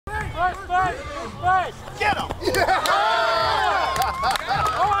Get him!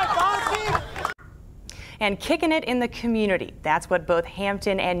 And kicking it in the community. That's what both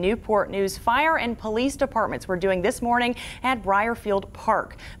Hampton and Newport-News fire and police departments were doing this morning at Briarfield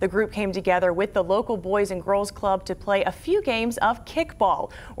Park. The group came together with the local Boys and Girls Club to play a few games of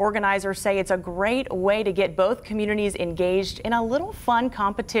kickball. Organizers say it's a great way to get both communities engaged in a little fun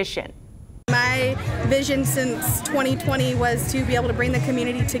competition. My vision since 2020 was to be able to bring the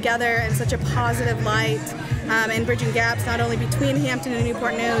community together in such a positive light and bridging gaps not only between Hampton and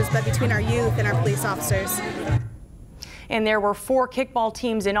Newport-News but between our youth and our police officers. And there were 4 kickball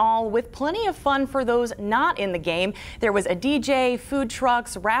teams in all, with plenty of fun for those not in the game. There was a DJ, food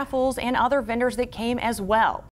trucks, raffles, and other vendors that came as well.